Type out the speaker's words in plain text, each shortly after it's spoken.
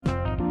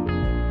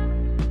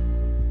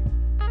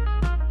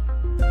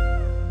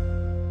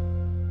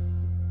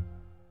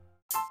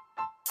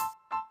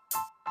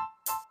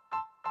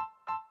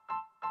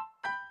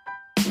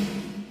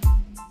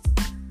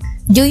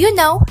Do you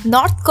know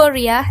North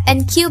Korea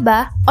and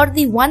Cuba are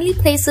the only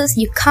places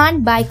you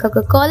can't buy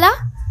Coca-Cola?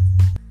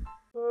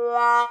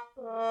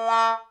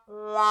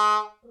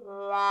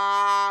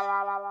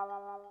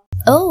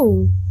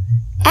 Oh,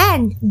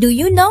 and do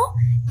you know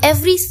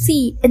every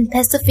sea in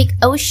Pacific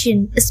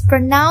Ocean is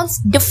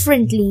pronounced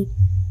differently?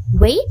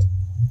 Wait,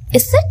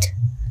 is it?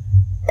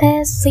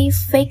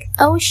 Pacific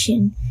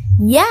Ocean.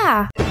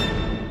 Yeah.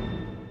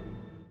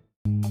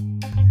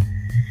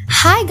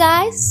 Hi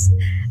guys.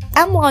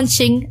 I'm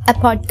launching a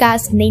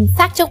podcast named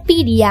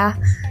Factopedia.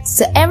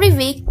 So every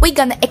week we're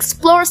gonna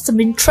explore some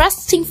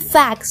interesting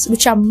facts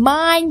which are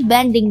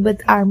mind-bending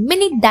with our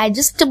mini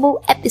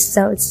digestible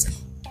episodes.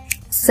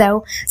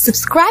 So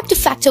subscribe to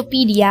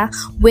Factopedia,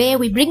 where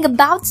we bring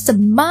about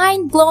some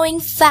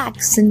mind-blowing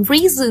facts and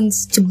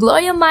reasons to blow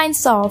your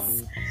minds off.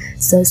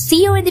 So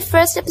see you in the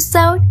first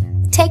episode.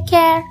 Take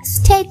care,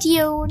 stay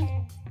tuned.